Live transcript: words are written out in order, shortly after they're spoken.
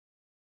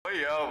Oh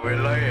yeah,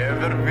 will I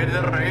ever be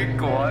the rank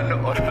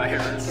 1 or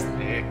I will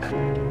stay?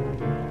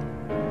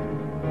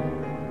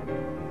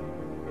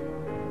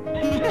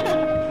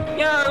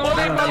 Yeah, what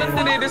I found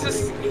today, this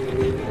is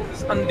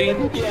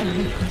Undine.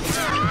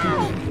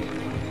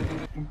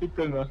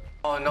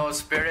 Oh no,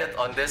 spirit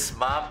on this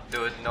map,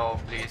 dude, no,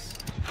 please.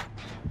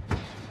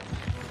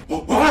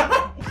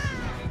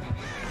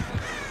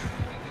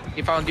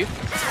 He found you.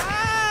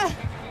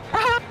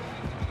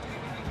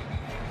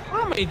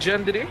 Oh, may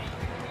gen today.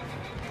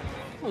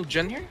 Oh,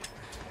 gen here.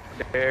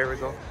 There we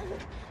go.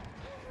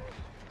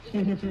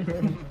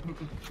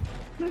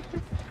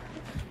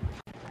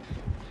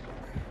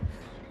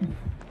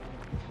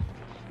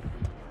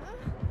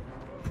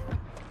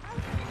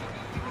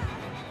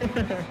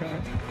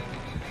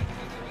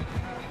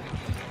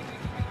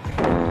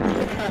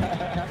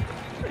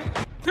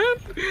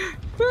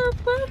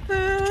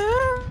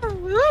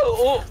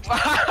 Oh,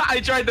 I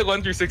tried the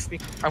 1 through 60.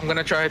 I'm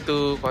gonna try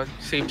to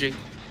save Jake.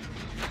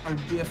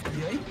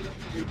 RBFDI?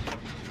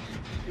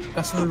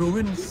 Kaso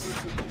ruins.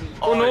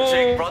 Oh no,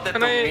 Jake brought it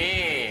can to I-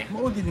 me.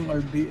 Mao din yung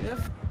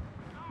RBF.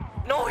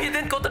 No, he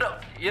didn't go to the.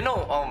 You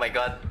know, oh my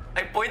god.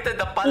 I pointed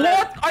the pallet.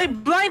 What? I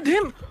blind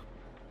him.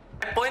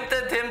 I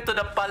pointed him to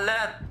the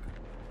pallet.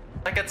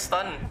 I get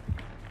stunned.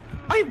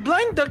 I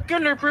blind the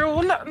killer, pero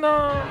wala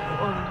na.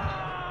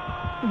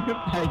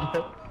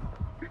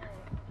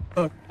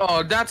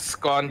 Oh, that's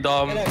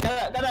condom.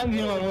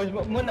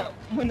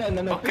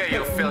 Okay,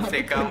 you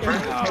filthy camper.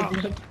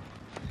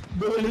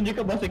 Dulu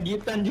juga bahasa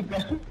gitan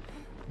juga.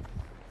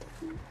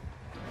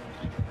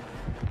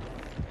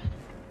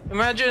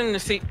 Imagine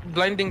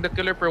blinding the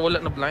killer, pero wala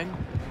na blind.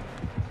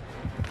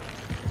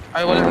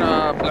 Ay, wala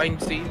na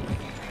blind save.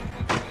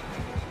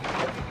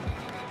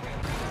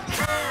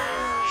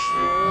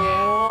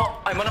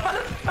 Oh, I'm on a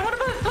pallet. I'm on a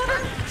pallet.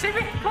 Loaded. Save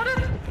me.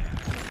 Loaded.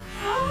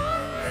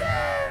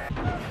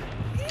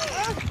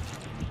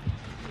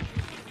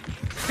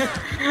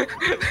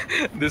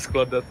 This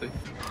squad that thing.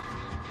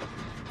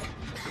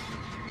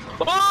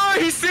 Oh,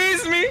 he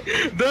sees me!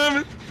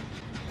 Damn it!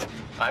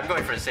 I'm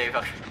going for a save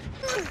actually.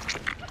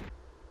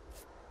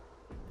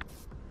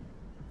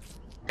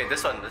 Okay, this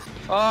one.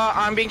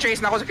 I'm being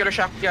chased na ako sa killer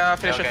shack. Yeah,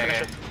 finish it, Okay,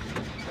 finish okay.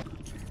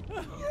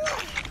 it.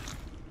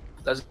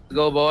 Let's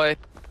go, boy.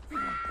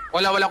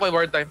 Wala ko yung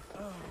word time.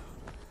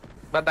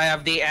 But I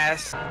have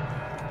DS.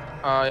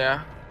 Oh,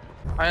 yeah.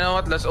 I know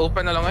what, let's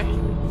open na lang eh.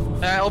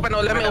 Yeah, open.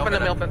 Let me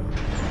open.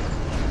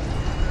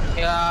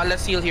 Yeah,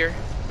 let's heal here.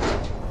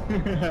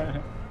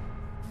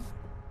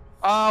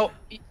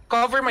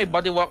 Cover my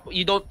body walk.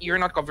 You're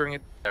not covering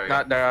it. There we go.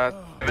 Not the.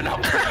 Even up.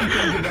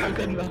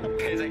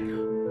 He's like,